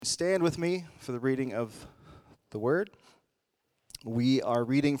Stand with me for the reading of the word. We are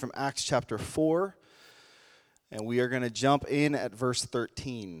reading from Acts chapter 4, and we are going to jump in at verse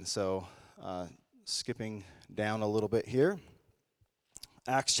 13. So, skipping down a little bit here.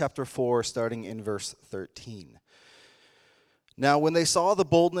 Acts chapter 4, starting in verse 13. Now, when they saw the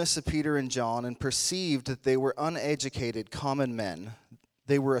boldness of Peter and John and perceived that they were uneducated common men,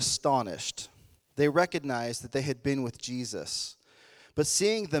 they were astonished. They recognized that they had been with Jesus. But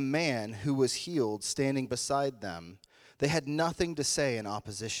seeing the man who was healed standing beside them, they had nothing to say in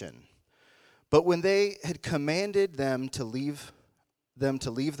opposition. But when they had commanded them to leave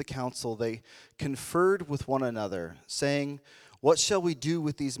the council, they conferred with one another, saying, "What shall we do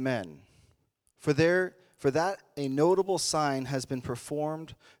with these men? For that a notable sign has been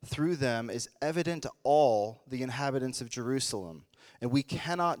performed through them is evident to all the inhabitants of Jerusalem, and we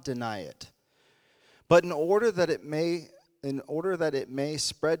cannot deny it. But in order that it may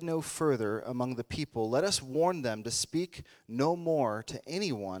spread no further among the people, let us warn them to speak no more to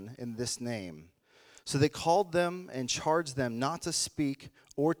anyone in this name." So they called them and charged them not to speak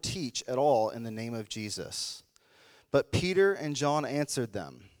or teach at all in the name of Jesus. But Peter and John answered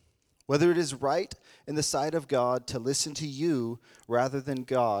them, "Whether it is right in the sight of God to listen to you rather than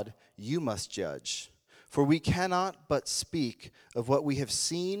God, you must judge. For we cannot but speak of what we have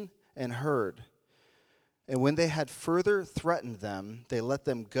seen and heard." And when they had further threatened them, they let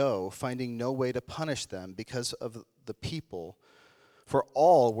them go, finding no way to punish them because of the people. For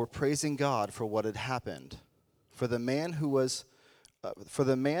all were praising God for what had happened. For the man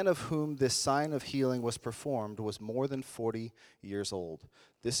of whom this sign of healing was performed was more than 40 years old.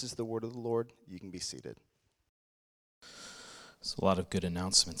 This is the word of the Lord. You can be seated. There's a lot of good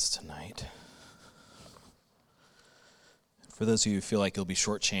announcements tonight. For those of you who feel like you'll be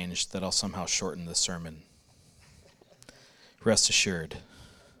shortchanged, that I'll somehow shorten the sermon, rest assured,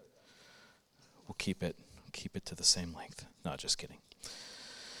 we'll keep it to the same length. No, just kidding.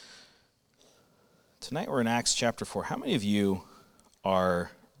 Tonight we're in Acts chapter 4. How many of you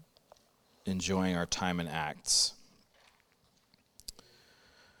are enjoying our time in Acts?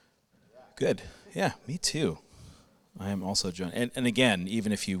 Good. Yeah, me too. I am also enjoying. And again,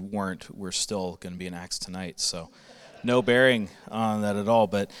 even if you weren't, we're still going to be in Acts tonight, so no bearing on that at all.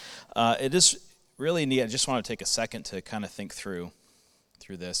 But it is really neat. I just want to take a second to kind of think through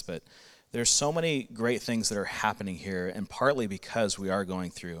this, but there's so many great things that are happening here, and partly because we are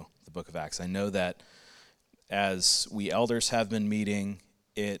going through the book of Acts. I know that as we elders have been meeting,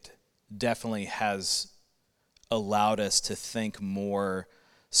 it definitely has allowed us to think more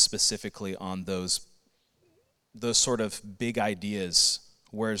specifically on those sort of big ideas.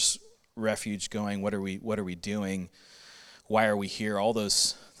 Where's refuge going? What are we doing? Why are we here? All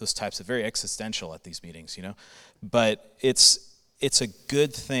those types of very existential at these meetings, you know. But it's a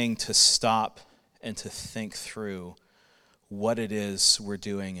good thing to stop and to think through what it is we're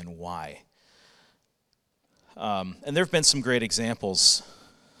doing and why. And there have been some great examples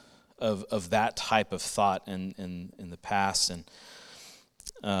of that type of thought in the past. And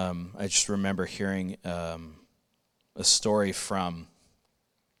I just remember hearing a story from,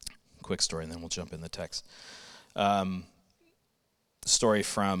 quick story, and then we'll jump in the text. Story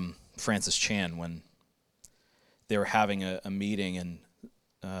from Francis Chan when they were having a meeting, and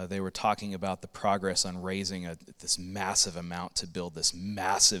they were talking about the progress on raising this massive amount to build this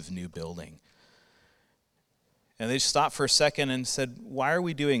massive new building. And they stopped for a second and said, "Why are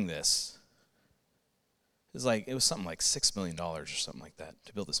we doing this?" It was something like $6 million or something like that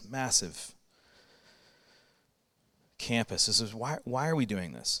to build this massive campus. This is why are we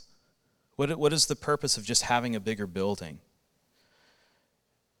doing this? What is the purpose of just having a bigger building?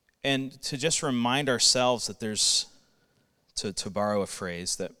 And to just remind ourselves that there's, to borrow a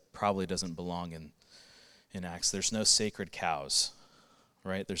phrase that probably doesn't belong in Acts, there's no sacred cows,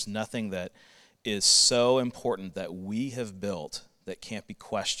 right? There's nothing that is so important that we have built that can't be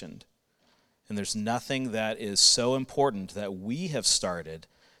questioned. And there's nothing that is so important that we have started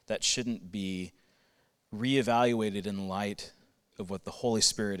that shouldn't be reevaluated in light of what the Holy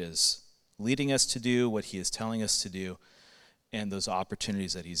Spirit is leading us to do, what He is telling us to do, and those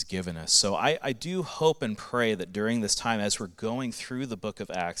opportunities that He's given us. So I do hope and pray that during this time, as we're going through the book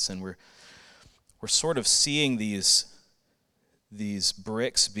of Acts, and we're sort of seeing these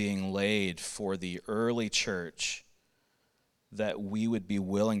bricks being laid for the early church, that we would be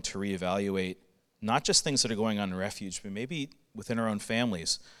willing to reevaluate not just things that are going on in Refuge, but maybe within our own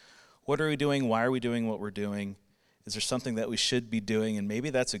families. What are we doing? Why are we doing what we're doing? Is there something that we should be doing? And maybe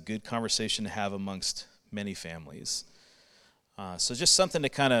that's a good conversation to have amongst many families. So just something to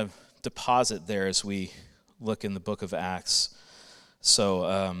kind of deposit there as we look in the book of Acts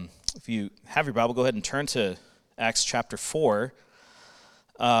So if you have your Bible, go ahead and turn to Acts chapter 4.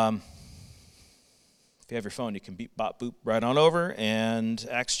 If you have your phone, you can beep, bop, boop right on over. And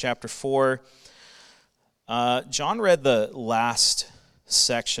Acts chapter 4. John read the last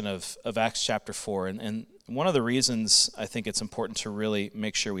section of Acts chapter 4. And one of the reasons I think it's important to really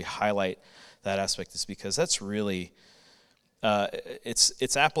make sure we highlight that aspect is because that's really,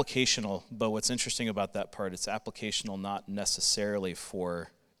 it's applicational. But what's interesting about that part, it's applicational not necessarily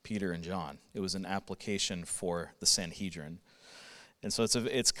for Peter and John. It was an application for the Sanhedrin. And so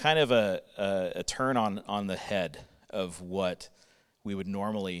it's kind of a turn on the head of what we would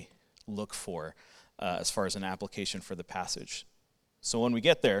normally look for as far as an application for the passage. So when we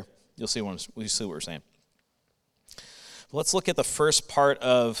get there, you'll see what we're saying. But let's look at the first part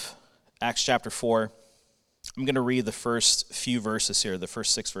of Acts chapter 4. I'm going to read the first few verses here, the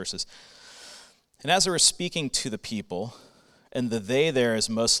first 6 verses. And as they were speaking to the people, and the they there is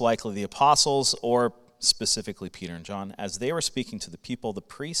most likely the apostles or specifically Peter and John, as they were speaking to the people, the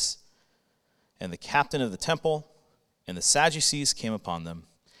priests and the captain of the temple and the Sadducees came upon them,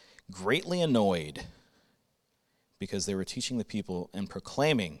 greatly annoyed because they were teaching the people and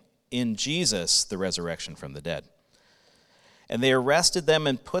proclaiming in Jesus the resurrection from the dead. And they arrested them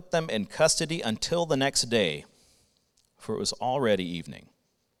and put them in custody until the next day, for it was already evening.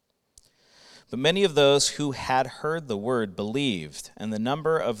 But many of those who had heard the word believed, and the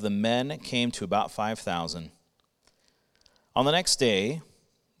number of the men came to about 5,000. On the next day,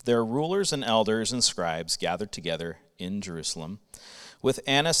 their rulers and elders and scribes gathered together in Jerusalem with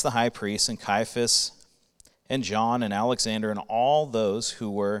Annas the high priest and Caiaphas and John and Alexander and all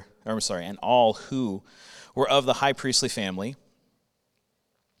who were of the high priestly family. ...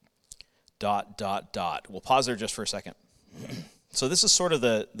 We'll pause there just for a second. So this is sort of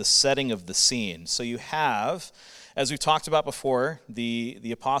the setting of the scene. So you have, as we've talked about before,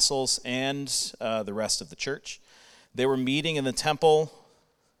 the apostles and the rest of the church. They were meeting in the temple,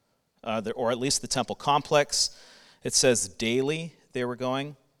 or at least the temple complex. It says daily they were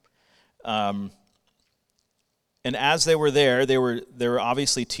going. And as they were there, they were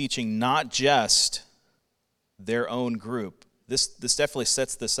obviously teaching not just their own group. This definitely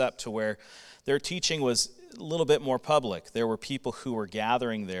sets this up to where their teaching was a little bit more public. There were people who were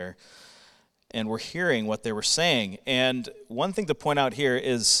gathering there and were hearing what they were saying. And one thing to point out here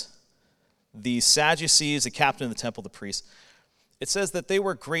is the Sadducees, the captain of the temple, the priests, it says that they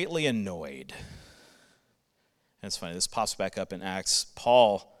were greatly annoyed. And it's funny, this pops back up in Acts.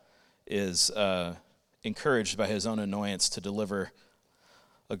 Paul is encouraged by his own annoyance to deliver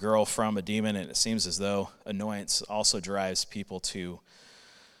a girl from a demon, and it seems as though annoyance also drives people to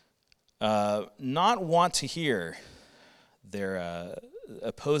not want to hear their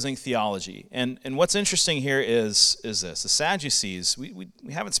opposing theology. And what's interesting here is this. The Sadducees, we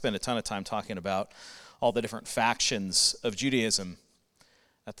haven't spent a ton of time talking about all the different factions of Judaism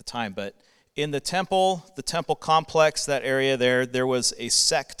at the time, but in the temple complex, that area there was a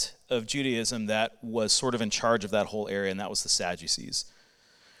sect of Judaism that was sort of in charge of that whole area, and that was the Sadducees.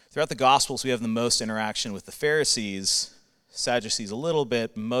 Throughout the Gospels, we have the most interaction with the Pharisees, Sadducees a little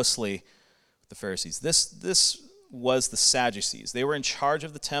bit, mostly the Pharisees. This was the Sadducees. They were in charge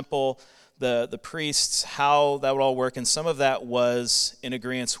of the temple, the priests, how that would all work, and some of that was in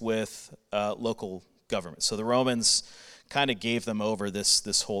agreement with local government. So the Romans kind of gave them over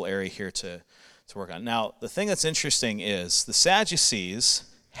this whole area here to work on. Now, the thing that's interesting is the Sadducees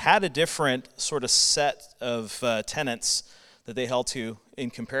had a different sort of set of tenets that they held to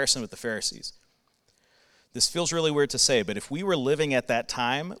in comparison with the Pharisees. This feels really weird to say, but if we were living at that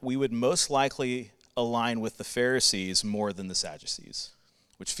time, we would most likely align with the Pharisees more than the Sadducees,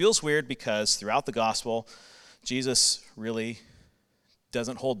 which feels weird because throughout the gospel, Jesus really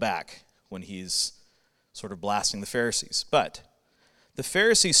doesn't hold back when he's sort of blasting the Pharisees. But the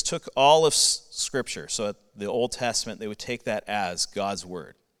Pharisees took all of Scripture, so the Old Testament, they would take that as God's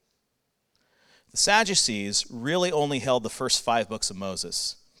word. The Sadducees really only held the first 5 books of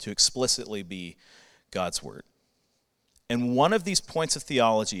Moses to explicitly be God's word. And one of these points of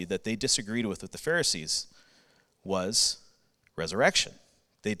theology that they disagreed with the Pharisees was resurrection.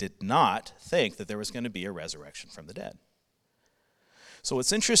 They did not think that there was going to be a resurrection from the dead. So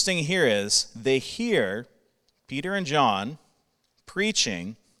what's interesting here is they hear Peter and John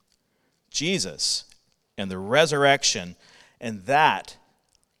preaching Jesus and the resurrection, and that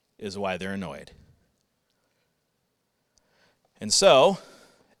is why they're annoyed. And so,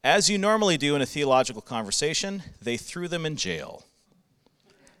 as you normally do in a theological conversation, they threw them in jail.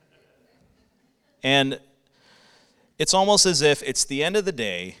 And it's almost as if it's the end of the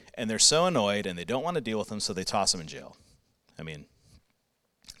day, and they're so annoyed, and they don't want to deal with them, so they toss them in jail. I mean,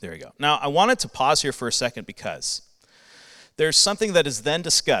 There we go. Now, I wanted to pause here for a second because there's something that is then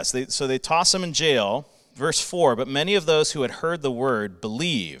discussed. So they toss him in jail. Verse 4, but many of those who had heard the word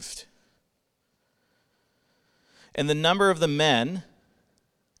believed. And the number of the men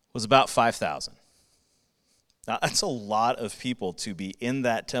was about 5,000. Now, that's a lot of people to be in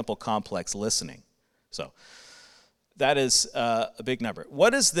that temple complex listening. So that is a big number.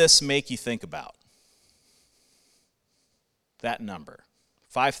 What does this make you think about? That number,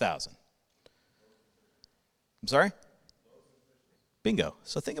 5,000. I'm sorry? Bingo.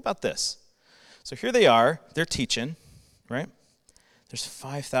 So think about this. So here they are, they're teaching, right? There's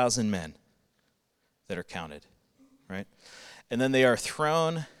 5,000 men that are counted, right? And then they are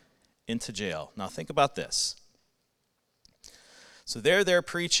thrown into jail. Now think about this. So they're there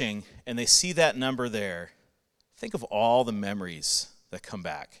preaching, and they see that number there. Think of all the memories that come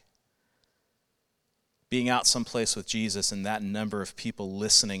back. Being out someplace with Jesus and that number of people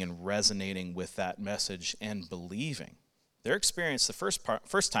listening and resonating with that message and believing. Their experience, the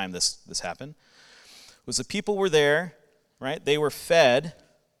first time this happened, was the people were there, right? They were fed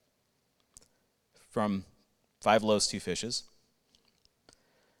from 5 loaves, 2 fishes.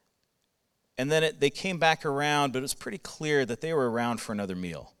 And then they came back around, but it was pretty clear that they were around for another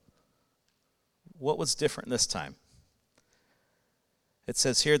meal. What was different this time? It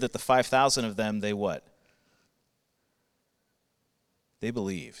says here that the 5,000 of them, they what? They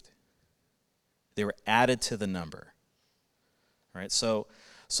believed. They were added to the number. Right? So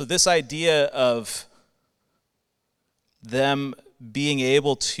this idea of them being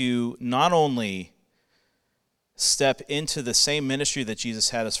able to not only step into the same ministry that Jesus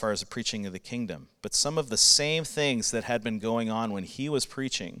had as far as the preaching of the kingdom, but some of the same things that had been going on when he was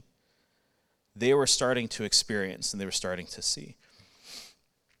preaching, they were starting to experience and they were starting to see.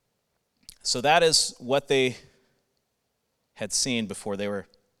 So that is what they had seen before they were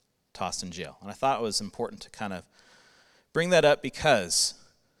tossed in jail. And I thought it was important to kind of bring that up because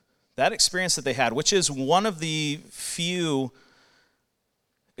that experience that they had, which is one of the few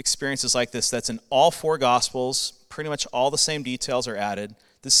experiences like this that's in all 4 Gospels, pretty much all the same details are added.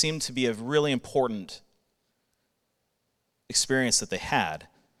 This seemed to be a really important experience that they had.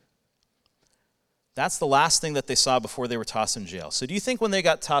 That's the last thing that they saw before they were tossed in jail. So do you think when they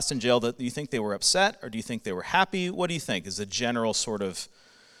got tossed in jail, that you think they were upset, or do you think they were happy? What do you think is the general sort of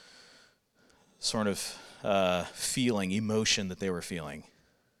feeling, emotion that they were feeling?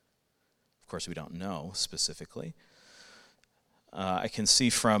 Of course, we don't know specifically. I can see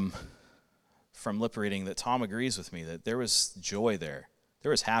from lip reading that Tom agrees with me that there was joy there.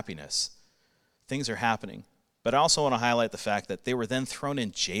 There was happiness. Things are happening. But I also want to highlight the fact that they were then thrown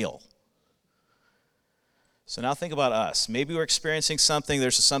in jail. So now think about us. Maybe we're experiencing something,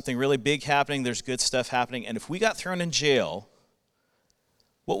 there's something really big happening, there's good stuff happening, and if we got thrown in jail,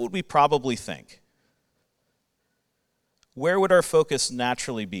 what would we probably think? Where would our focus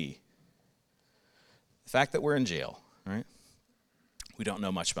naturally be? The fact that we're in jail, right? We don't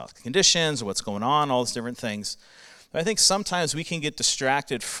know much about the conditions or what's going on, all those different things. But I think sometimes we can get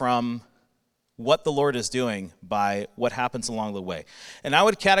distracted from what the Lord is doing by what happens along the way. And I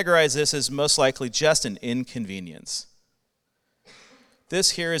would categorize this as most likely just an inconvenience.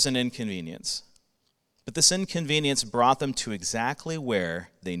 This here is an inconvenience. But this inconvenience brought them to exactly where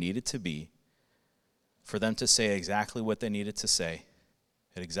they needed to be for them to say exactly what they needed to say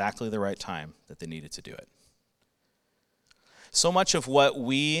at exactly the right time that they needed to do it. So much of what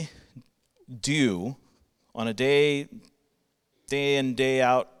we do on a day in, day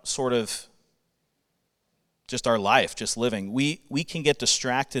out sort of just our life, just living, we can get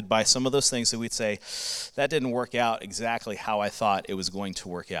distracted by some of those things that we'd say, that didn't work out exactly how I thought it was going to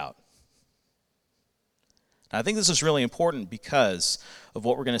work out. Now, I think this is really important because of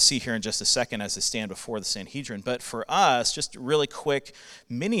what we're going to see here in just a second as they stand before the Sanhedrin. But for us, just a really quick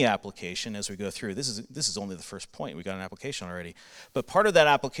mini application as we go through. This is only the first point. We got an application already. But part of that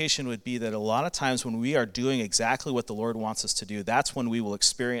application would be that a lot of times when we are doing exactly what the Lord wants us to do, that's when we will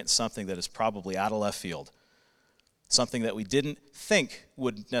experience something that is probably out of left field. Something that we didn't think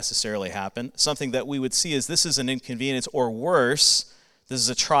would necessarily happen. Something that we would see as this is an inconvenience, or worse, this is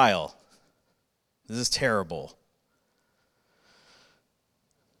a trial. This is terrible.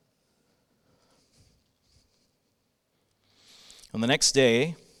 On the next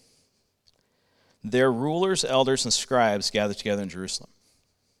day, their rulers, elders, and scribes gathered together in Jerusalem.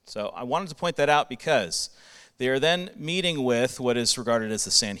 So I wanted to point that out because they are then meeting with what is regarded as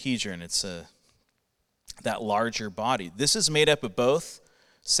the Sanhedrin. It's that larger body. This is made up of both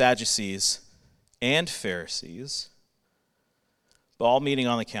Sadducees and Pharisees, all meeting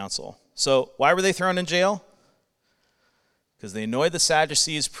on the council. So why were they thrown in jail? because they annoyed the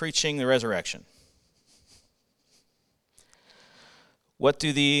Sadducees preaching the resurrection. What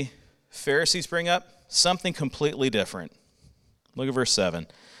do the Pharisees bring up? Something completely different. Look at verse 7.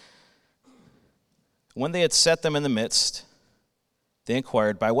 When they had set them in the midst, they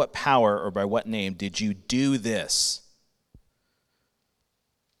inquired, by what power or by what name did you do this?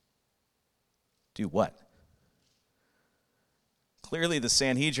 Do what? Clearly the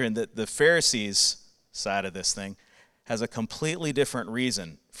Sanhedrin, the Pharisees' side of this thing, has a completely different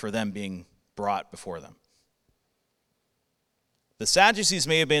reason for them being brought before them. The Sadducees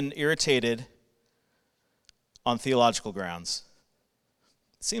may have been irritated on theological grounds.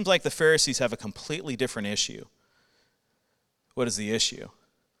 It seems like the Pharisees have a completely different issue. What is the issue?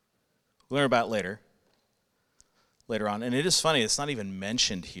 We'll learn about later on. And it is funny, it's not even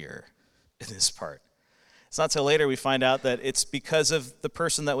mentioned here in this part. It's not till later we find out that it's because of the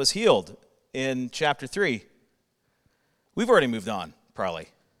person that was healed in chapter 3. We've already moved on, probably.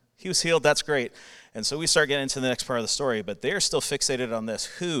 He was healed, that's great. And so we start getting into the next part of the story, but they're still fixated on this.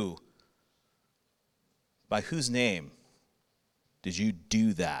 Who? By whose name did you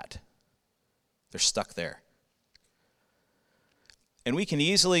do that? They're stuck there. And we can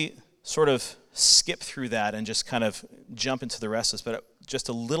easily sort of skip through that and just kind of jump into the rest of this, but just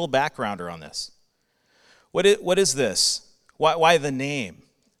a little backgrounder on this. What is this? Why the name?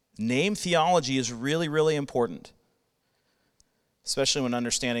 Name theology is really, really important, especially when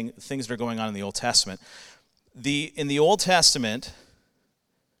understanding things that are going on in the Old Testament. In the Old Testament,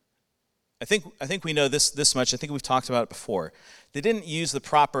 I think we know this much. I think we've talked about it before. They didn't use the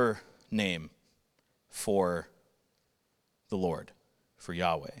proper name for the Lord, for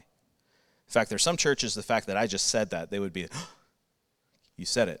Yahweh. In fact, there's some churches, the fact that I just said that, they would be, you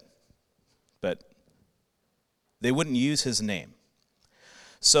said it. But they wouldn't use his name.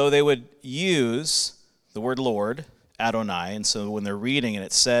 So they would use the word Lord, Adonai, and so when they're reading and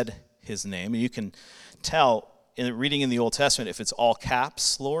it said his name, and you can tell in reading in the Old Testament if it's all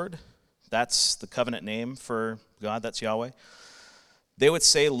caps, Lord, that's the covenant name for God, that's Yahweh. They would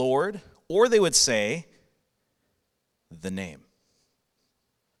say Lord, or they would say the name.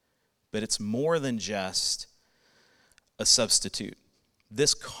 But it's more than just a substitute.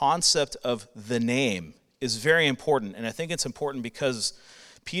 This concept of the name is very important, and I think it's important because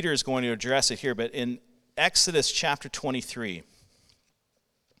Peter is going to address it here, but in Exodus chapter 23,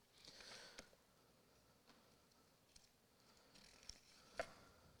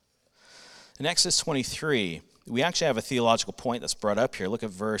 in Exodus 23, we actually have a theological point that's brought up here. Look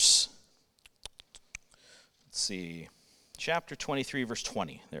at chapter 23, verse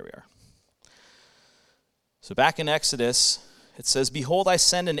 20. There we are. So back in Exodus, it says, "Behold, I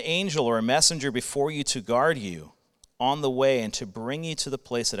send an angel or a messenger before you to guard you on the way and to bring you to the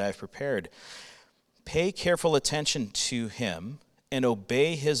place that I have prepared. Pay careful attention to him and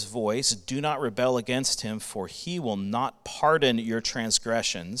obey his voice. Do not rebel against him, for he will not pardon your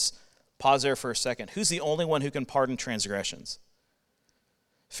transgressions." Pause there for a second. Who's the only one who can pardon transgressions?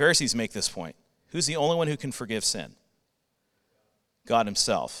 Pharisees make this point. Who's the only one who can forgive sin? God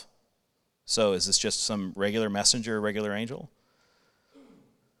himself. So is this just some regular messenger, regular angel?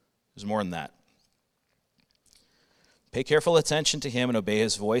 There's more than that. Pay careful attention to him and obey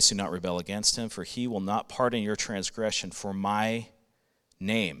his voice. Do not rebel against him, for he will not pardon your transgression, for my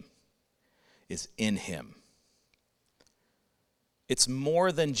name is in him. It's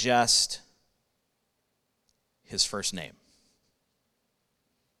more than just his first name.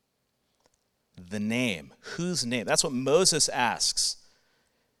 The name. Whose name? That's what Moses asks.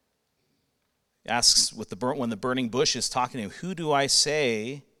 He asks when the burning bush is talking to him, who do I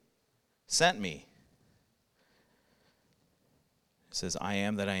say sent me? He says, I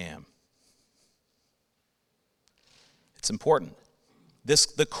am that I am. It's important.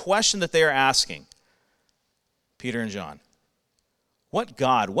 The question that they are asking, Peter and John, what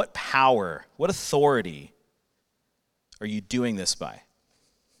God, what power, what authority are you doing this by?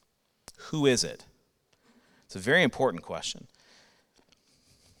 Who is it? It's a very important question.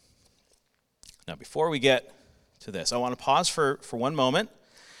 Now, before we get to this, I want to pause for one moment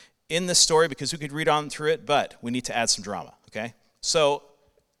in this story because we could read on through it, but we need to add some drama, okay? So,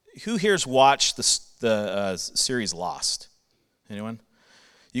 who here's watched the series Lost? Anyone?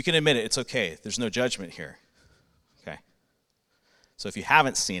 You can admit it. It's okay. There's no judgment here. Okay. So if you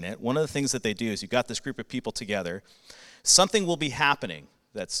haven't seen it, one of the things that they do is you've got this group of people together. Something will be happening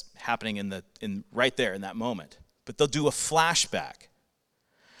that's happening in right there in that moment. But they'll do a flashback.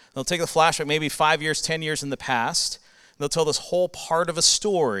 They'll take the flashback maybe 5 years, 10 years in the past. They'll tell this whole part of a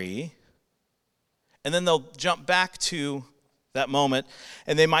story. And then they'll jump back to that moment,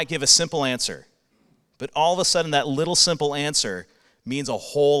 and they might give a simple answer. But all of a sudden, that little simple answer means a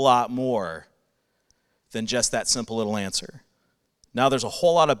whole lot more than just that simple little answer. Now, there's a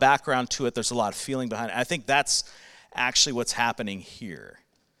whole lot of background to it. There's a lot of feeling behind it. I think that's actually what's happening here.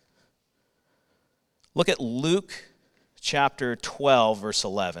 Look at Luke chapter 12, verse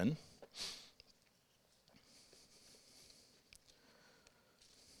 11.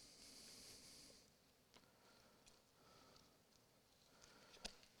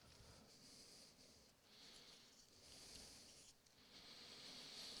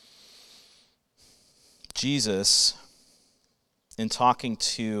 Jesus, in talking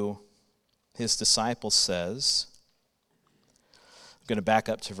to his disciples, says, I'm going to back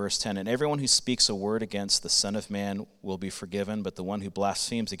up to verse 10, and everyone who speaks a word against the Son of Man will be forgiven, but the one who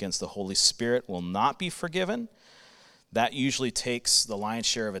blasphemes against the Holy Spirit will not be forgiven. That usually takes the lion's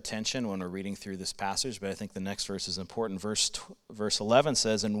share of attention when we're reading through this passage, but I think the next verse is important. Verse 11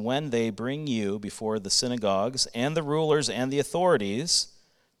 says, and when they bring you before the synagogues and the rulers and the authorities,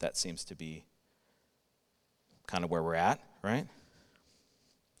 that seems to be kind of where we're at, right?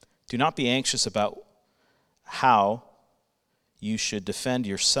 Do not be anxious about how you should defend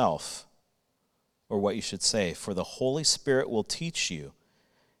yourself or what you should say, for the Holy Spirit will teach you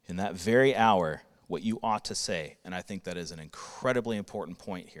in that very hour what you ought to say. And I think that is an incredibly important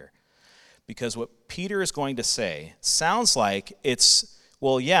point here, because what Peter is going to say sounds like it's,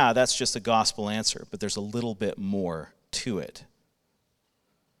 well, yeah, that's just a gospel answer, but there's a little bit more to it,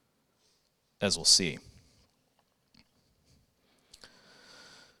 as we'll see.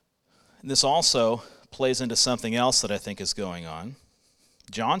 And this also plays into something else that I think is going on.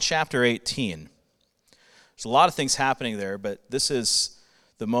 John chapter 18. There's a lot of things happening there, but this is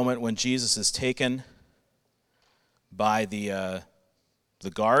the moment when Jesus is taken by the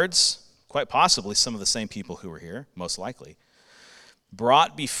guards, quite possibly some of the same people who were here, most likely,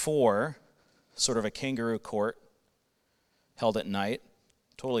 brought before sort of a kangaroo court held at night,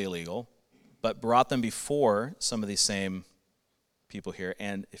 totally illegal, but brought them before some of these same people here.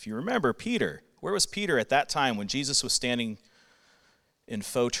 And if you remember, Peter, where was Peter at that time when Jesus was standing in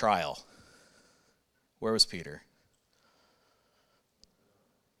faux trial? Where was Peter?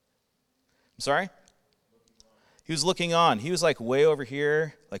 I'm sorry? He was looking on. He was like way over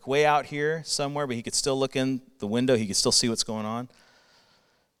here, like way out here somewhere, but he could still look in the window. He could still see what's going on.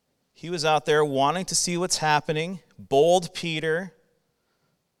 He was out there wanting to see what's happening. Bold Peter,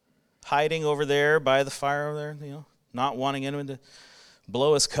 hiding over there by the fire over there, not wanting anyone to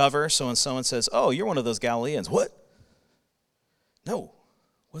blow his cover. So when someone says, oh, you're one of those Galileans. What? No,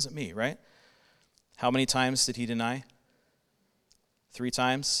 wasn't me, right? How many times did he deny? 3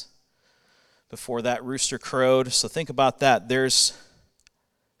 times before that rooster crowed. So think about that. There's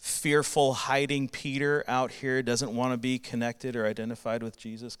fearful, hiding Peter out here, doesn't want to be connected or identified with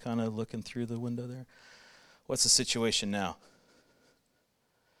Jesus, kind of looking through the window there. What's the situation now?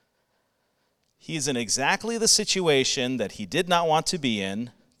 He's in exactly the situation that he did not want to be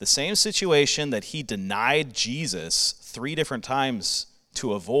in, the same situation that he denied Jesus 3 different times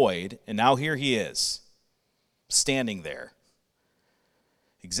to avoid, and now here he is, standing there.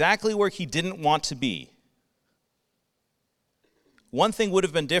 Exactly where he didn't want to be. One thing would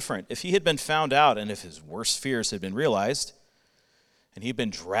have been different if he had been found out and if his worst fears had been realized, and he'd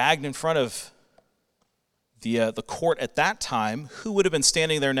been dragged in front of the court at that time. Who would have been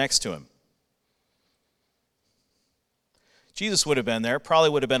standing there next to him? Jesus would have been there, probably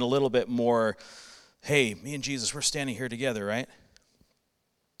would have been a little bit more, hey, me and Jesus, we're standing here together, right?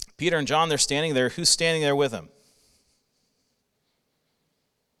 Peter and John, they're standing there. Who's standing there with them?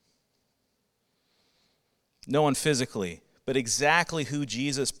 No one physically, but exactly who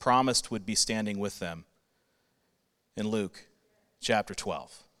Jesus promised would be standing with them in Luke chapter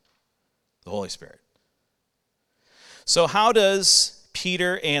 12, the Holy Spirit. So how does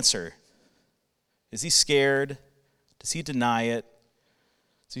Peter answer? Is he scared? Does he deny it?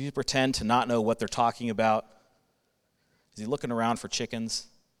 Does he pretend to not know what they're talking about? Is he looking around for chickens?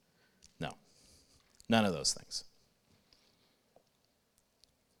 No, none of those things.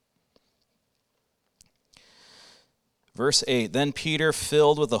 Verse 8, then Peter,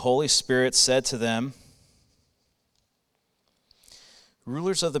 filled with the Holy Spirit, said to them,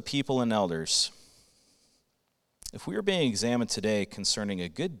 rulers of the people and elders, if we are being examined today concerning a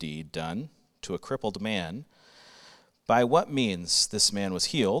good deed done to a crippled man, by what means this man was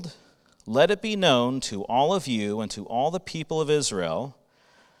healed, let it be known to all of you and to all the people of Israel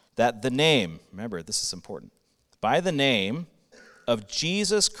that the name, remember this is important, by the name of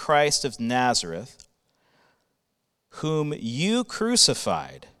Jesus Christ of Nazareth, whom you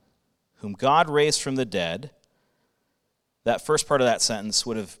crucified, whom God raised from the dead. That first part of that sentence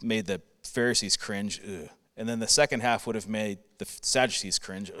would have made the Pharisees cringe, ugh. And then the second half would have made the Sadducees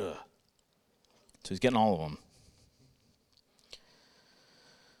cringe, ugh. So he's getting all of them.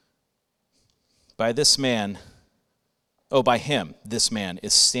 By him, this man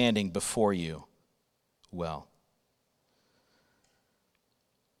is standing before you well.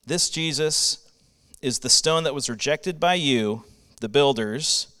 This Jesus is the stone that was rejected by you, the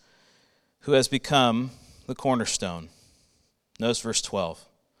builders, who has become the cornerstone. Notice verse 12.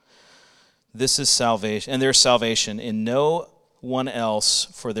 This is salvation, and there's salvation in no one else,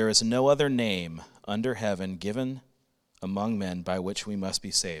 for there is no other name under heaven given among men by which we must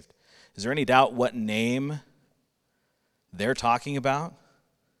be saved. Is there any doubt what name they're talking about?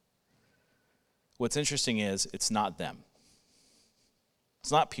 What's interesting is it's not them.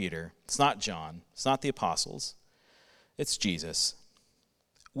 It's not Peter. It's not John. It's not the apostles. It's Jesus.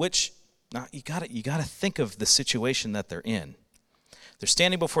 Which, now you gotta think of the situation that they're in. They're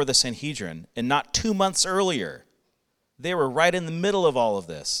standing before the Sanhedrin, and not 2 months earlier, they were right in the middle of all of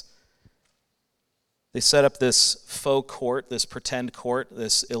this. They set up this faux court, this pretend court,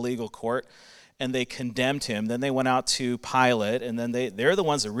 this illegal court, and they condemned him. Then they went out to Pilate, and then they're the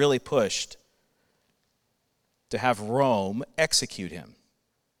ones that really pushed to have Rome execute him.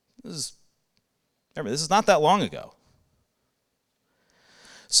 Remember, this is not that long ago.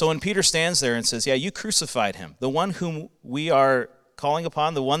 So when Peter stands there and says, yeah, you crucified him, the one whom we are calling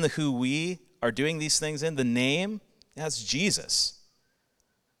upon, the one who we are doing these things in, the name, that's Jesus.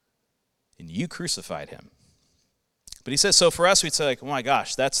 And you crucified him. But he says, so for us, we'd say, like, oh my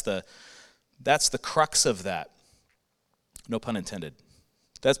gosh, that's the crux of that. No pun intended.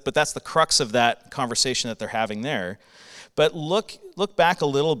 But that's the crux of that conversation that they're having there. But look back a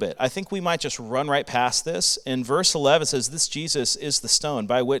little bit. I think we might just run right past this. In verse 11, it says, this Jesus is the stone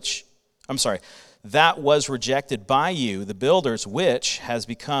that was rejected by you, the builders, which has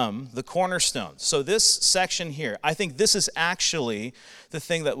become the cornerstone. So this section here, I think this is actually the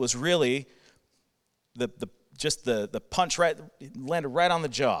thing that was really the punch landed right on the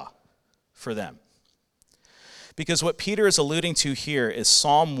jaw for them. Because what Peter is alluding to here is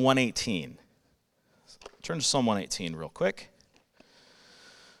Psalm 118. Turn to Psalm 118 real quick.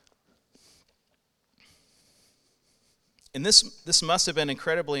 And this must have been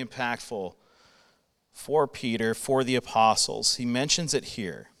incredibly impactful for Peter, for the apostles. He mentions it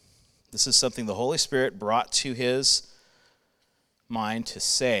here. This is something the Holy Spirit brought to his mind to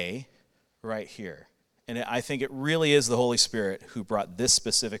say right here. And I think it really is the Holy Spirit who brought this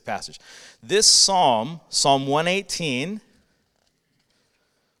specific passage. This Psalm 118,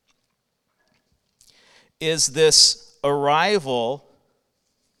 is this arrival,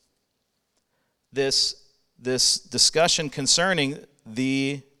 this discussion concerning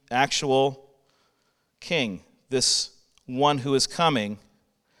the actual king, this one who is coming.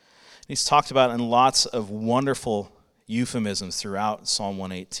 He's talked about in lots of wonderful euphemisms throughout Psalm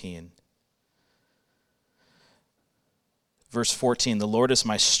 118. Verse 14, the Lord is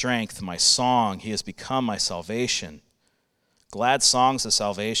my strength, my song. He has become my salvation. Glad songs of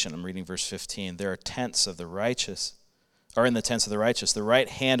salvation. I'm reading verse 15. There are tents of the righteous, or in the tents of the righteous. The right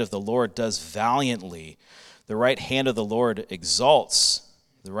hand of the Lord does valiantly. The right hand of the Lord exalts.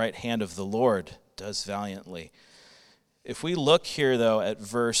 The right hand of the Lord does valiantly. If we look here, though, at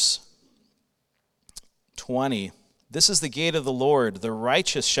verse 20, this is the gate of the Lord. The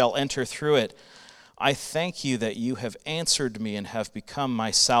righteous shall enter through it. I thank you that you have answered me and have become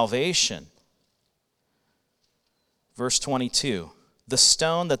my salvation. Verse 22, the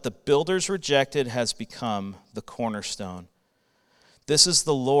stone that the builders rejected has become the cornerstone. This is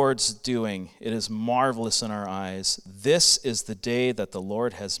the Lord's doing. It is marvelous in our eyes. This is the day that the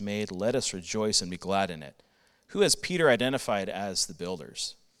Lord has made. Let us rejoice and be glad in it. Who has Peter identified as the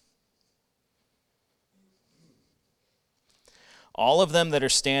builders? All of them that are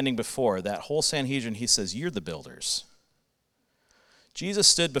standing before, that whole Sanhedrin, he says, you're the builders. Jesus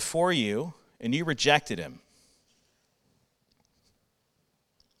stood before you, and you rejected him.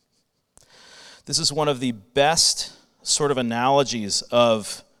 This is one of the best sort of analogies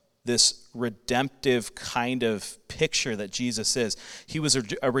of this redemptive kind of picture that Jesus is. He was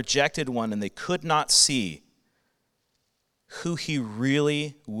a rejected one, and they could not see who he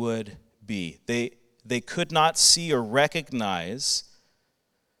really would be. They could not see or recognize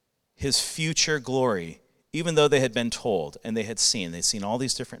his future glory, even though they had been told and they had seen. They'd seen all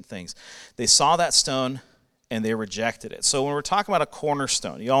these different things. They saw that stone and they rejected it. So when we're talking about a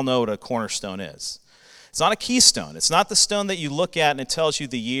cornerstone, you all know what a cornerstone is. It's not a keystone. It's not the stone that you look at and it tells you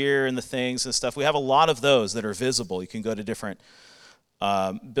the year and the things and stuff. We have a lot of those that are visible. You can go to different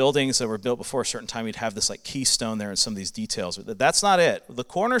buildings that were built before a certain time, you'd have this like keystone there and some of these details. That's not it. The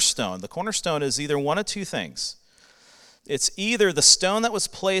cornerstone is either one of two things. It's either the stone that was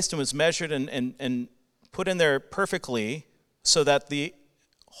placed and was measured and put in there perfectly so that the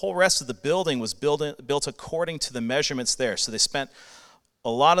whole rest of the building was built according to the measurements there. So they spent a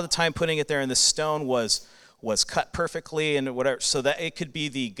lot of the time putting it there, and the stone was cut perfectly and whatever, so that it could be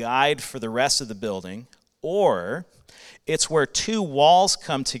the guide for the rest of the building. Or it's where two walls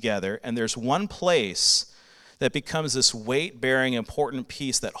come together, and there's one place that becomes this weight-bearing, important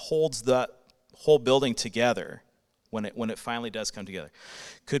piece that holds the whole building together when it finally does come together.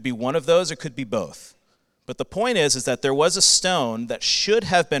 Could be one of those, or could be both. But the point is that there was a stone that should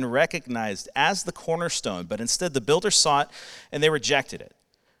have been recognized as the cornerstone, but instead the builders saw it and they rejected it,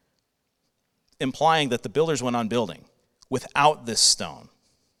 implying that the builders went on building without this stone.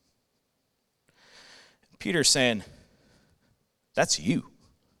 Peter's saying, that's you.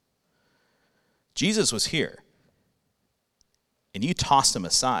 Jesus was here, and you tossed him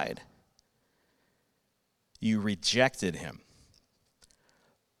aside. You rejected him.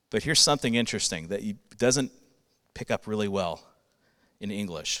 But here's something interesting that doesn't pick up really well in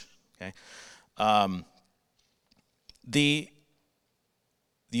English. Okay, the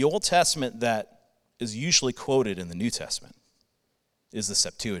Old Testament that is usually quoted in the New Testament is the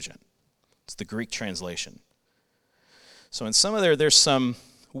Septuagint. It's the Greek translation. So in some of there's some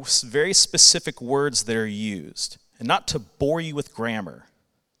very specific words that are used, and not to bore you with grammar,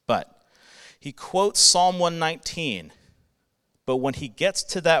 but he quotes Psalm 119. But when he gets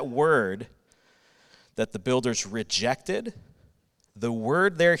to that word that the builders rejected, the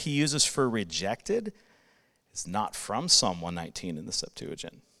word there he uses for rejected is not from Psalm 119 in the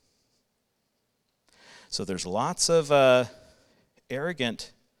Septuagint. So there's lots of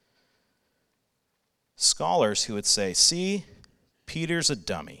arrogant scholars who would say, see, Peter's a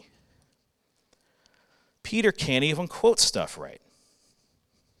dummy. Peter can't even quote stuff right.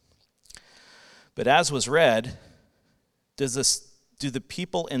 But as was read, do the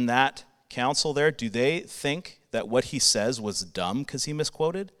people in that council there, do they think that what he says was dumb because he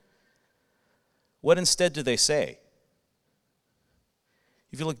misquoted? What instead do they say?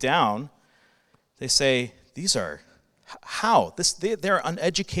 If you look down, they say, they're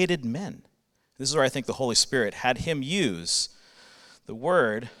uneducated men. This is where I think the Holy Spirit had him use the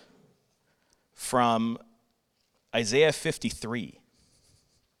word from Isaiah 53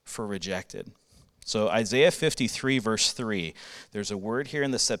 for rejected. So Isaiah 53 verse 3, there's a word here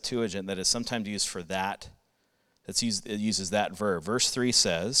in the Septuagint that is sometimes used for that. It uses that verb. Verse 3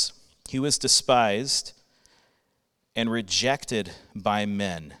 says, he was despised and rejected by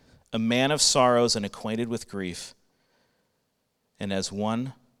men, a man of sorrows and acquainted with grief, and as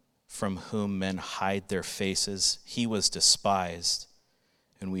one from whom men hide their faces, he was despised,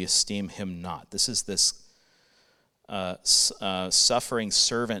 and we esteem him not. This is this suffering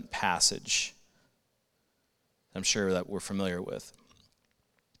servant passage I'm sure that we're familiar with.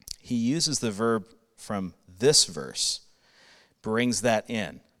 He uses the verb from this verse, brings that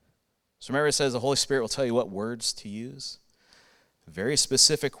in. So remember it says the Holy Spirit will tell you what words to use? Very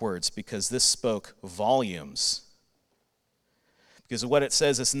specific words, because this spoke volumes. Because what it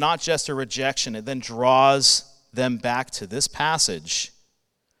says, it's not just a rejection. It then draws them back to this passage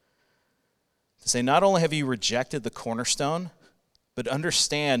to say, not only have you rejected the cornerstone, but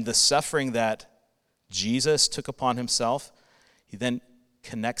understand the suffering that Jesus took upon himself. He then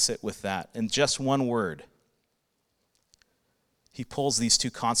connects it with that in just one word. He pulls these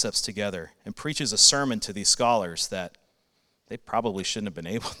two concepts together and preaches a sermon to these scholars that they probably shouldn't have been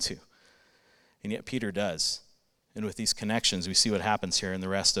able to. And yet Peter does. And with these connections, we see what happens here in the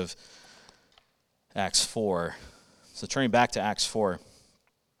rest of Acts 4. So turning back to Acts 4.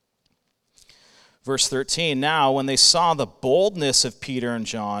 Verse 13, now when they saw the boldness of Peter and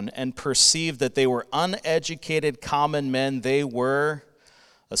John and perceived that they were uneducated common men, they were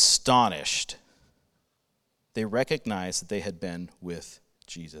astonished. They recognized that they had been with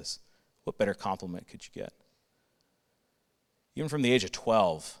Jesus. What better compliment could you get? Even from the age of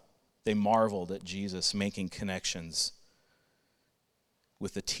 12, they marveled at Jesus making connections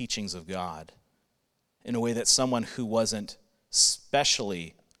with the teachings of God in a way that someone who wasn't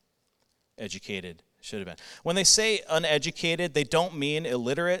specially educated should have been. When they say uneducated, they don't mean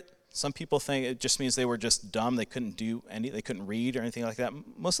illiterate. Some people think it just means they were just dumb. They couldn't they couldn't read or anything like that.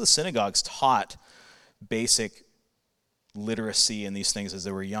 Most of the synagogues taught basic literacy and these things as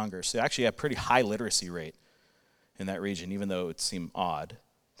they were younger. So they actually had a pretty high literacy rate in that region, even though it would seem odd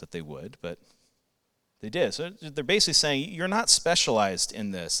that they would, but they did. So they're basically saying, you're not specialized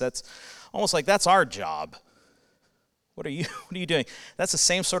in this. That's almost like that's our job. What are you doing? That's the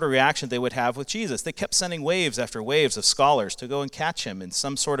same sort of reaction they would have with Jesus. They kept sending waves after waves of scholars to go and catch him in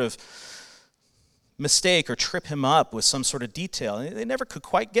some sort of mistake or trip him up with some sort of detail. And they never could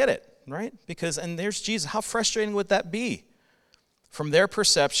quite get it, right? And there's Jesus. How frustrating would that be? From their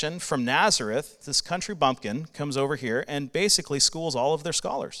perception, from Nazareth, this country bumpkin comes over here and basically schools all of their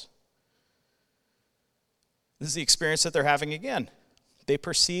scholars. This is the experience that they're having again. They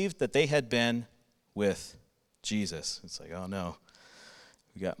perceived that they had been with Jesus. It's like, oh no,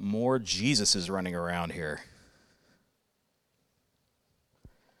 we got more Jesuses running around here.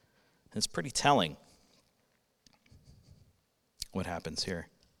 It's pretty telling what happens here.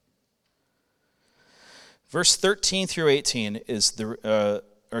 Verse 13 through 18 is or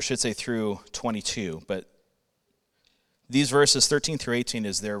I should say through 22, but these verses 13 through 18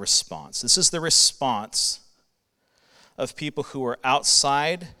 is their response. This is the response of people who are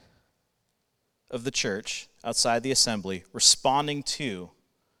outside of the church, outside the assembly, responding to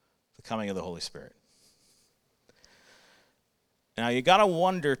the coming of the Holy Spirit. Now you got to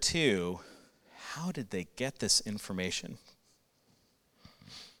wonder too, how did they get this information?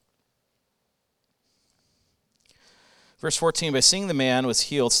 Verse 14, by seeing the man was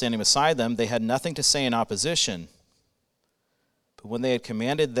healed standing beside them, they had nothing to say in opposition. But when they had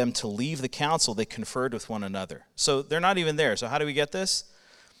commanded them to leave the council, they conferred with one another. So they're not even there. So how do we get this?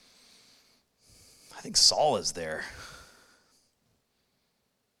 I think Saul is there,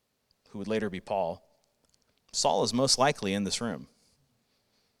 who would later be Paul. Saul is most likely in this room,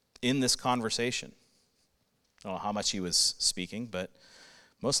 in this conversation. I don't know how much he was speaking, but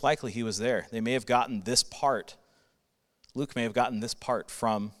most likely he was there. They may have gotten this part. Luke may have gotten this part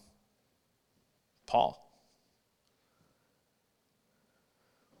from Paul.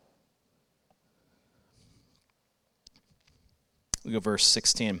 We go verse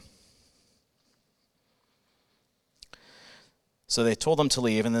 16. So they told them to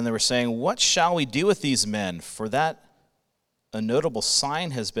leave, and then they were saying, what shall we do with these men? For that a notable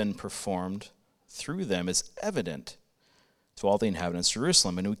sign has been performed through them is evident to all the inhabitants of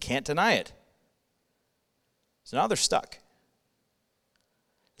Jerusalem, and we can't deny it. So now they're stuck.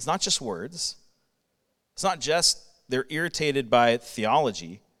 It's not just words. It's not just they're irritated by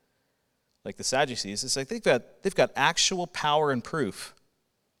theology, like the Sadducees. It's like they've got actual power and proof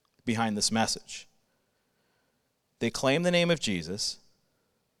behind this message. They claim the name of Jesus.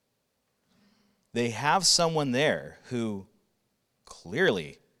 They have someone there who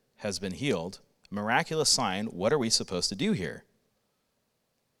clearly has been healed. A miraculous sign. What are we supposed to do here?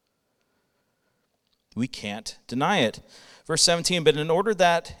 We can't deny it. Verse 17, but in order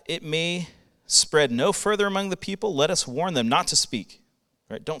that it may spread no further among the people, let us warn them not to speak.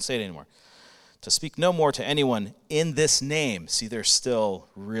 Right? Don't say it anymore. To speak no more to anyone in this name. See, they're still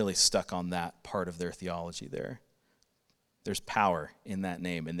really stuck on that part of their theology there. There's power in that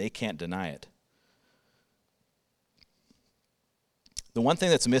name, and they can't deny it. The one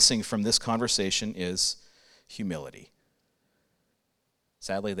thing that's missing from this conversation is humility.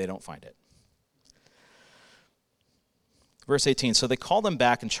 Sadly, they don't find it. Verse 18, so they called them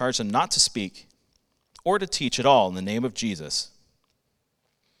back and charged them not to speak or to teach at all in the name of Jesus.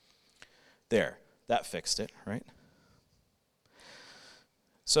 There, that fixed it, right?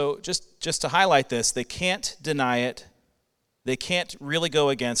 So just to highlight this, they can't deny it. They can't really go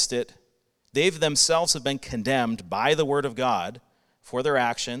against it. They themselves have been condemned by the word of God for their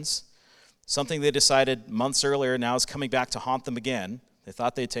actions. Something they decided months earlier now is coming back to haunt them again. They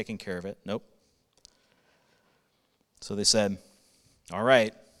thought they'd taken care of it. Nope. So they said, all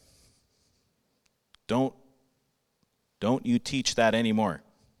right, don't you teach that anymore.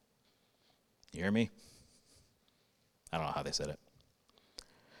 You hear me? I don't know how they said it.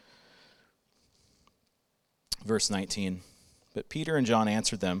 Verse 19, but Peter and John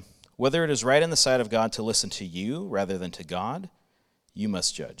answered them, whether it is right in the sight of God to listen to you rather than to God, you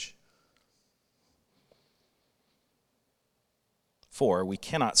must judge. For we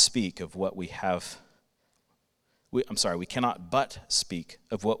cannot speak of what we have we cannot but speak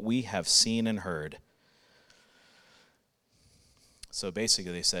of what we have seen and heard. So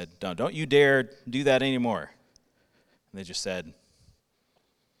basically they said, don't you dare do that anymore. And they just said,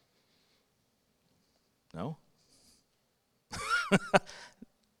 no.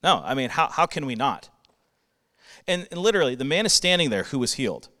 No, I mean, how can we not? And literally, the man is standing there who was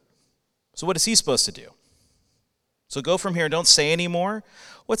healed. So what is he supposed to do? So go from here and don't say anymore?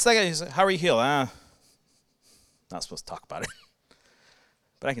 What's that guy? He's like, how are you healed? Not supposed to talk about it.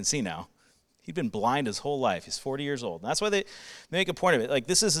 But I can see now. He'd been blind his whole life. He's 40 years old. And that's why they make a point of it. Like,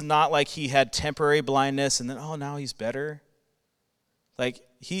 this is not like he had temporary blindness and then, now he's better. Like,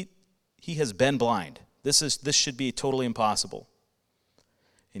 he has been blind This should be totally impossible.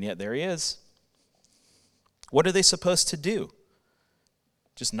 And yet there he is. What are they supposed to do?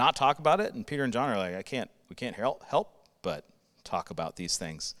 Just not talk about it? And Peter and John are like, we can't help but talk about these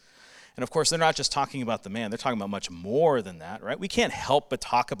things. And of course, they're not just talking about the man, they're talking about much more than that, right? We can't help but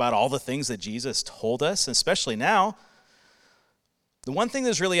talk about all the things that Jesus told us, especially now. The one thing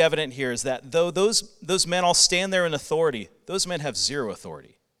that's really evident here is that though those men all stand there in authority, those men have zero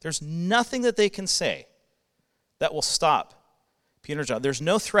authority. There's nothing that they can say that will stop Peter and John. There's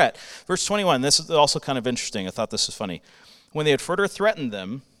no threat. Verse 21, this is also kind of interesting. I thought this was funny. When they had further threatened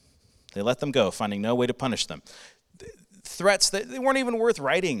them, they let them go, finding no way to punish them. Threats that they weren't even worth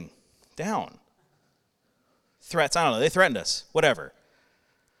writing down. Threats, I don't know, they threatened us, whatever.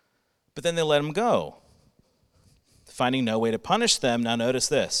 But then they let them go, finding no way to punish them. Now notice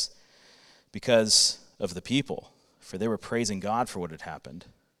this, because of the people, for they were praising God for what had happened.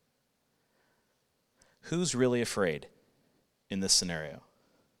 Who's really afraid in this scenario?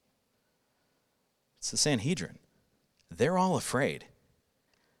 It's the Sanhedrin. They're all afraid.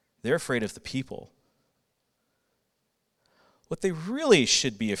 They're afraid of the people. What they really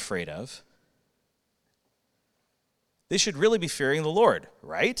should be afraid of, they should really be fearing the Lord,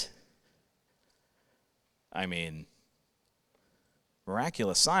 right? I mean,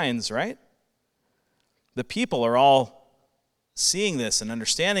 miraculous signs, right? The people are all seeing this and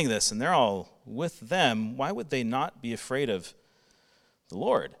understanding this, and they're all with them. Why would they not be afraid of the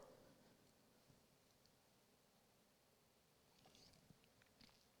Lord?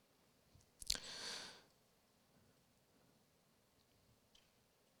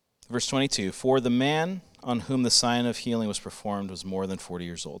 Verse 22, for the man on whom the sign of healing was performed was more than 40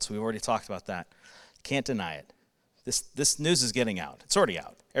 years old. So we've already talked about that. Can't deny it. This news is getting out. It's already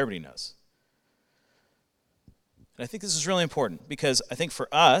out. Everybody knows. And I think this is really important because I think for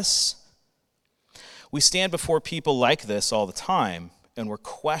us, we stand before people like this all the time and we're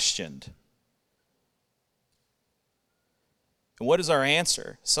questioned. And what is our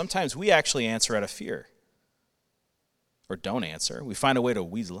answer? Sometimes we actually answer out of fear. Or don't answer. We find a way to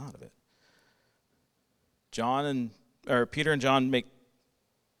weasel out of it. Peter and John make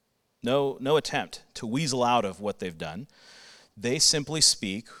no attempt to weasel out of what they've done. They simply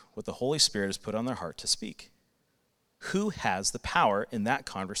speak what the Holy Spirit has put on their heart to speak. Who has the power in that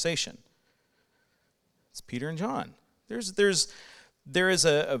conversation? It's Peter and John. There is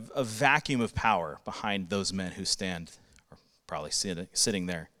a vacuum of power behind those men who stand, or probably sitting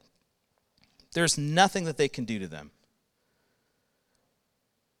there. There's nothing that they can do to them.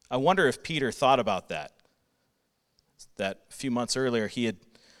 I wonder if Peter thought about that a few months earlier he had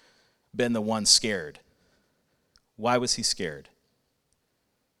been the one scared. Why was he scared?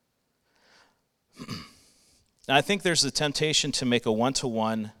 Now, I think there's a temptation to make a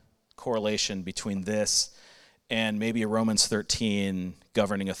one-to-one correlation between this and maybe a Romans 13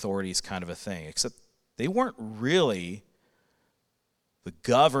 governing authorities kind of a thing, except they weren't really the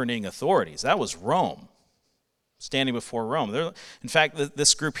governing authorities. That was Rome. Standing before Rome. In fact,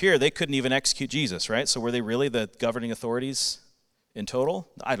 this group here, they couldn't even execute Jesus, right? So were they really the governing authorities in total?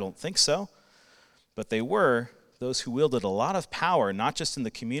 I don't think so. But they were those who wielded a lot of power, not just in the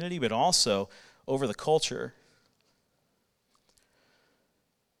community, but also over the culture.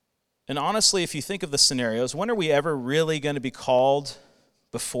 And honestly, if you think of the scenarios, when are we ever really going to be called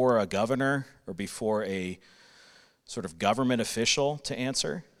before a governor or before a sort of government official to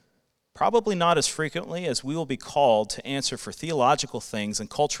answer? Probably not as frequently as we will be called to answer for theological things and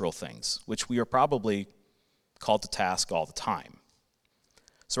cultural things, which we are probably called to task all the time.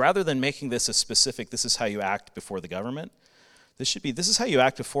 So rather than making this a specific, this is how you act before the government, this is how you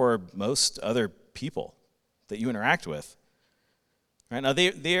act before most other people that you interact with. Right? Now,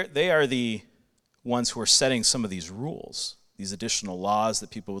 they are the ones who are setting some of these rules, these additional laws that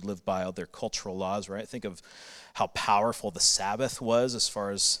people would live by, all their cultural laws, right? Think of how powerful the Sabbath was as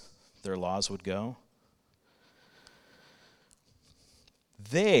far as their laws would go.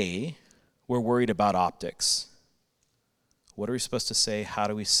 They were worried about optics. What are we supposed to say? How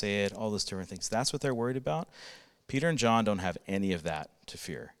do we say it? All those different things. That's what they're worried about. Peter and John don't have any of that to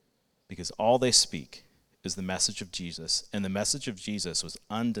fear because all they speak is the message of Jesus, and the message of Jesus was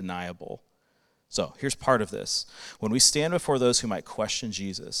undeniable. So here's part of this. When we stand before those who might question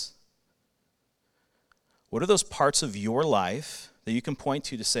Jesus, what are those parts of your life that you can point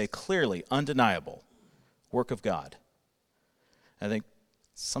to say clearly, undeniable, work of God? I think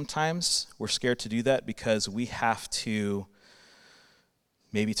sometimes we're scared to do that because we have to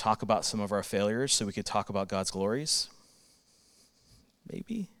maybe talk about some of our failures so we could talk about God's glories.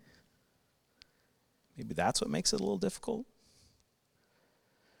 Maybe that's what makes it a little difficult.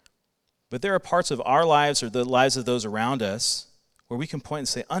 But there are parts of our lives or the lives of those around us where we can point and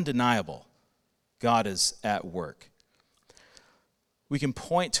say, undeniable, God is at work. We can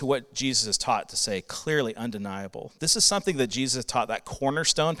point to what Jesus has taught to say, clearly undeniable. This is something that Jesus taught, that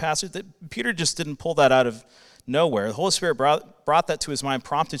cornerstone passage, that Peter just didn't pull that out of nowhere. The Holy Spirit brought that to his mind,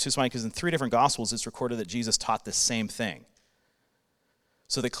 prompted to his mind, because in 3 different Gospels it's recorded that Jesus taught the same thing.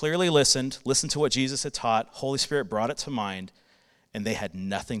 So they clearly listened to what Jesus had taught, Holy Spirit brought it to mind, and they had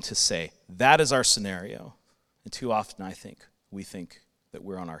nothing to say. That is our scenario. And too often we think that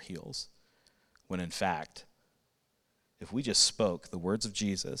we're on our heels, when in fact, if we just spoke the words of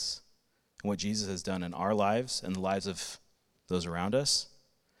Jesus and what Jesus has done in our lives and the lives of those around us,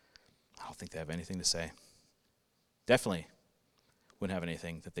 I don't think they have anything to say. Definitely wouldn't have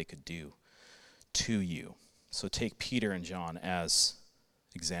anything that they could do to you. So take Peter and John as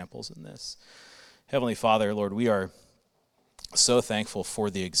examples in this. Heavenly Father, Lord, we are so thankful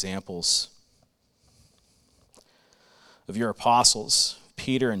for the examples of your apostles,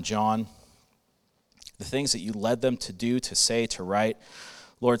 Peter and John, the things that you led them to do, to say, to write.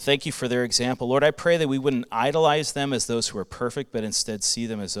 Lord, thank you for their example. Lord, I pray that we wouldn't idolize them as those who are perfect, but instead see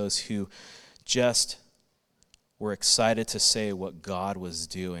them as those who just were excited to say what God was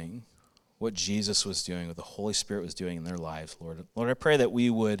doing, what Jesus was doing, what the Holy Spirit was doing in their lives, Lord. Lord, I pray that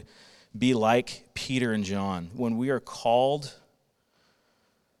we would be like Peter and John. When we are called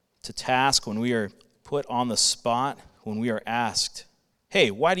to task, when we are put on the spot, when we are asked, hey,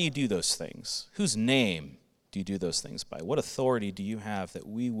 why do you do those things? Whose name do you do those things by? What authority do you have? That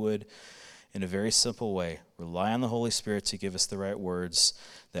we would, in a very simple way, rely on the Holy Spirit to give us the right words,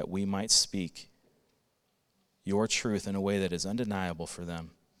 that we might speak your truth in a way that is undeniable for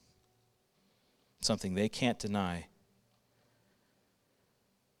them, something they can't deny.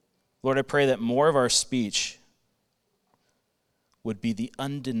 Lord, I pray that more of our speech would be the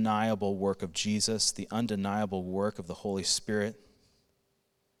undeniable work of Jesus, the undeniable work of the Holy Spirit.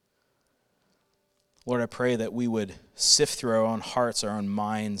 Lord, I pray that we would sift through our own hearts, our own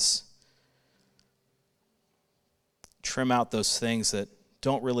minds, trim out those things that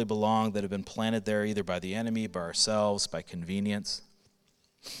don't really belong, that have been planted there either by the enemy, by ourselves, by convenience.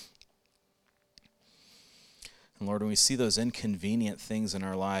 And Lord, when we see those inconvenient things in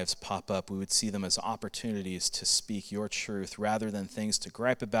our lives pop up, we would see them as opportunities to speak your truth rather than things to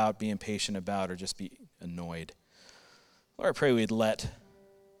gripe about, be impatient about, or just be annoyed. Lord, I pray we'd let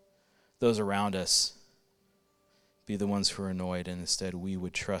those around us be the ones who are annoyed, and instead we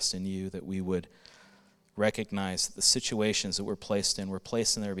would trust in you, that we would recognize that the situations that we're placed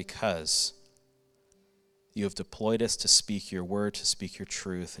in there because you have deployed us to speak your word, to speak your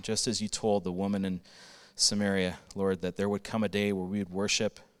truth. And just as you told the woman in Samaria, Lord, that there would come a day where we would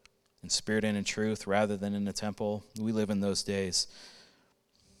worship in spirit and in truth rather than in a temple. We live in those days.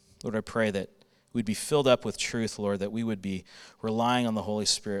 Lord, I pray that we'd be filled up with truth, Lord, that we would be relying on the Holy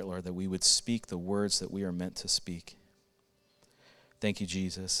Spirit, Lord, that we would speak the words that we are meant to speak. Thank you,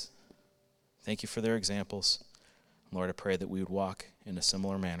 Jesus. Thank you for their examples. Lord, I pray that we would walk in a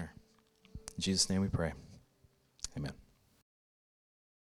similar manner. In Jesus' name we pray. Amen.